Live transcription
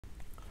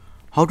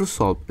How to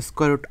solve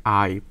square root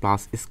I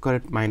plus square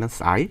root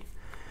minus I?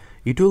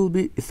 It will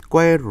be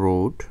square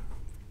root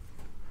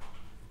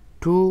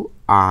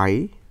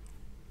 2I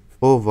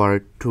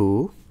over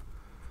 2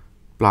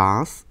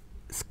 plus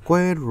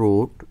square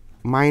root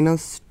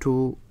minus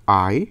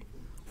 2I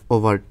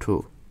over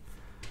 2.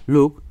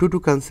 Look, 2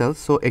 cancel,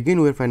 so again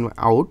we are finding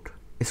out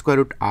square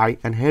root I,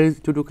 and here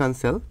is 2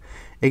 cancel,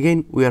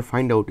 again we are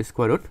find out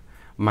square root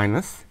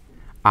minus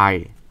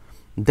I.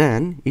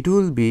 Then it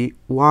will be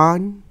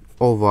 1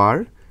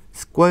 over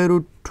square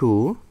root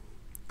 2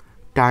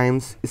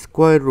 times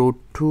square root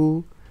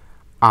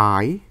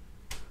 2I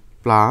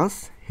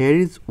plus here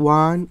is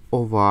 1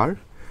 over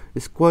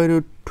square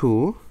root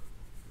 2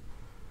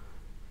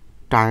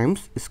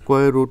 times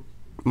square root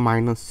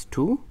minus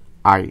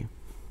 2I.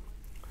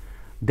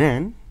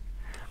 Then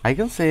I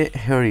can say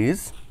here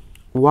is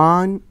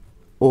 1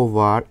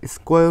 over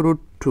square root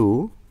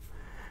 2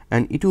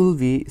 and it will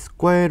be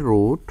square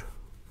root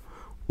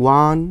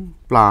 1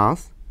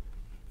 plus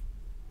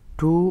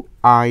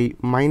 2I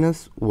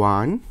minus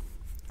 1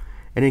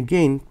 and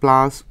again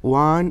plus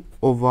 1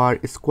 over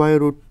square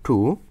root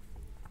 2,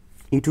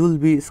 it will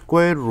be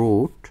square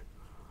root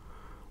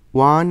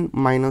 1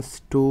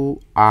 minus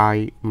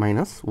 2I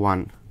minus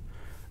 1.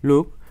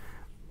 Look,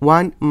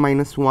 1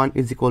 minus 1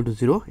 is equal to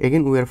 0.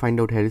 Again we are find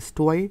out here is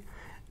 2I.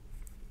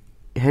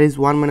 Here is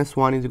 1 minus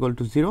 1 is equal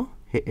to 0.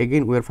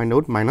 Again we are find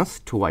out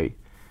minus 2I.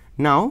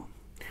 Now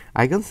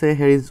I can say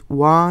here is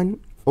 1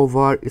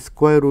 over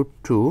square root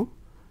 2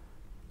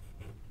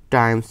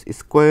 times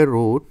square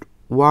root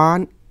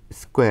 1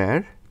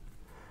 square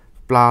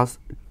plus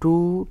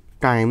 2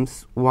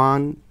 times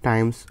 1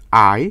 times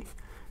I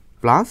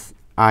plus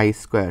I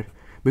square.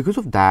 Because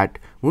of that,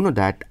 we know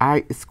that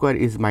I square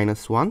is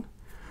minus 1.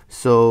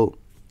 So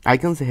I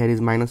can say here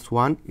is minus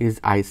 1 is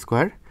I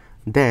square.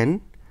 Then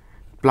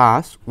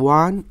plus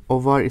 1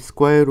 over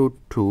square root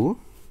 2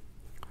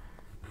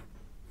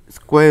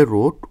 square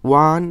root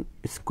 1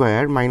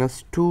 square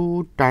minus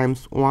 2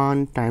 times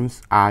 1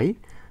 times I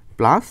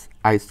plus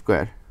I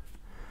square.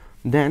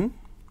 Then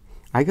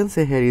I can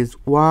say here is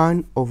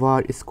 1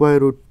 over square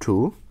root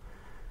 2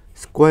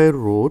 square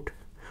root,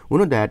 we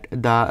know that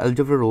the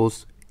algebra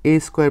rules a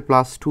square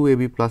plus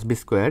 2ab plus b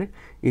square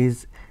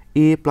is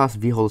a plus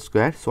b whole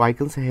square. So I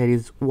can say here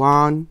is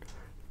 1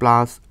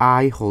 plus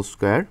I whole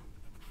square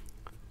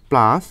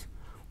plus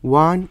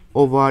 1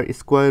 over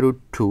square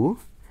root 2,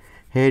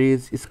 here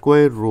is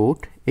square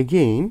root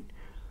again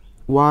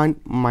 1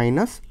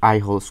 minus I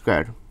whole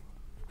square.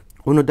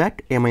 We know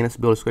that a minus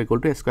b whole square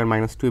equal to a square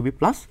minus 2ab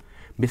plus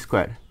b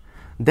square.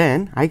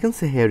 Then I can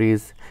say here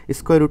is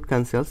square root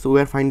cancel, so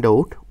we are find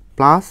out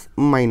plus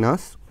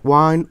minus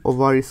 1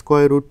 over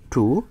square root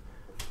 2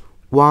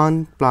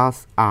 1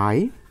 plus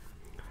I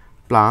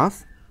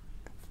plus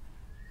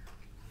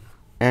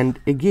and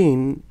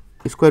again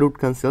square root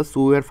cancel,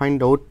 so we are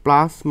find out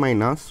plus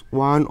minus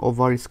 1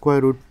 over square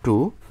root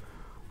 2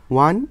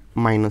 1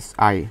 minus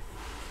I.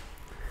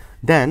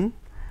 Then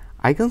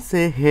I can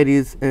say here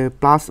is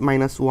plus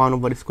minus 1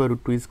 over square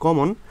root 2 is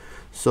common,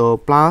 so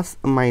plus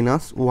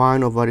minus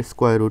 1 over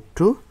square root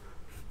 2,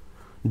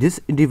 this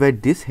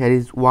divide this, here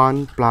is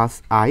 1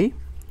 plus I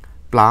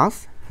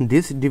plus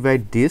this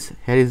divide this,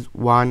 here is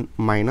 1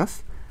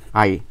 minus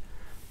I.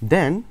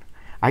 Then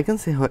I can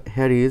say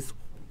here is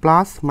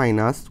plus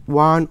minus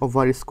 1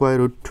 over square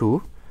root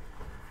 2,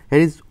 here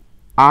is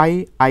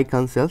I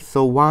cancel,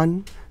 so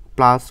 1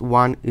 plus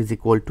 1 is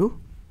equal to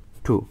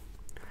 2.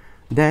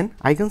 Then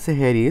I can say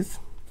here is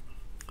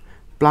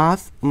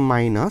plus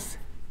minus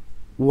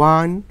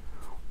 1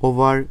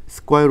 over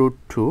square root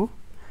 2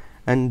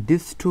 and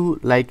this 2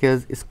 like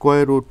as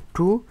square root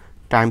 2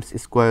 times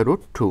square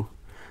root 2.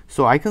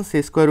 So I can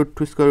say square root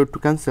 2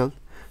 cancel,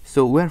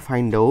 so we are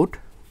find out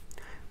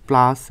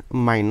plus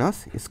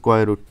minus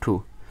square root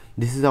 2.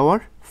 This is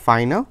our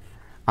final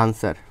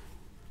answer.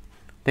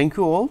 Thank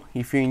you all.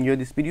 If you enjoyed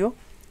this video,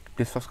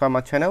 please subscribe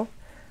my channel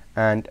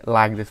and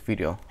like this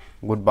video.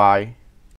 Goodbye.